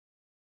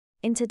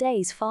In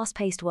today's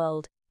fast-paced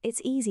world,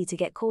 it's easy to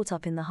get caught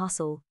up in the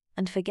hustle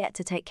and forget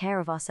to take care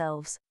of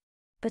ourselves.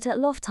 But at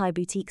Loft Thai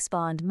Boutique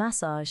Spa and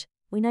Massage,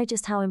 we know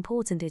just how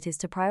important it is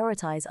to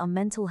prioritize our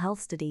mental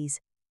health. Studies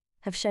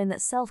have shown that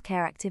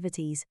self-care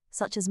activities,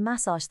 such as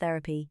massage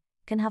therapy,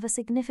 can have a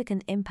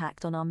significant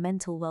impact on our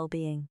mental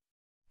well-being.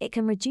 It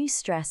can reduce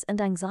stress and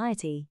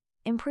anxiety,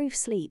 improve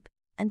sleep,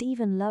 and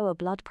even lower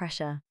blood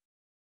pressure.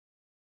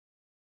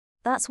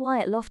 That's why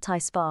at Loft Thai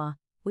Spa,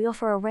 we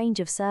offer a range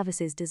of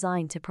services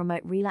designed to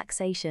promote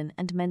relaxation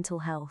and mental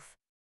health.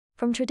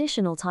 From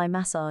traditional Thai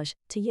massage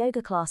to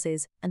yoga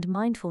classes and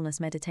mindfulness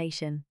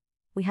meditation,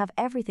 we have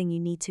everything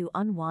you need to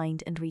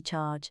unwind and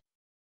recharge.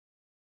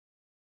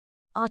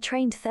 Our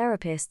trained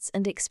therapists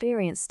and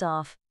experienced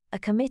staff are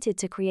committed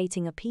to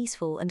creating a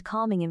peaceful and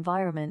calming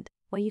environment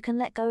where you can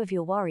let go of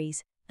your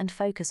worries and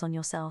focus on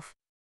yourself.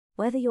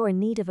 Whether you're in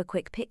need of a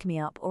quick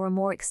pick-me-up or a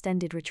more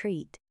extended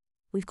retreat,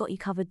 we've got you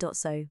covered.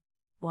 So,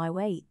 why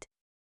wait?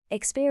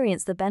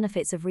 Experience the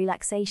benefits of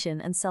relaxation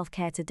and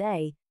self-care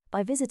today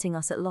by visiting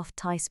us at Loft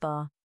Thai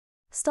Spa.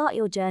 Start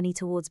your journey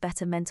towards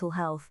better mental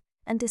health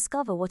and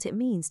discover what it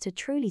means to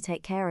truly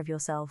take care of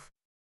yourself.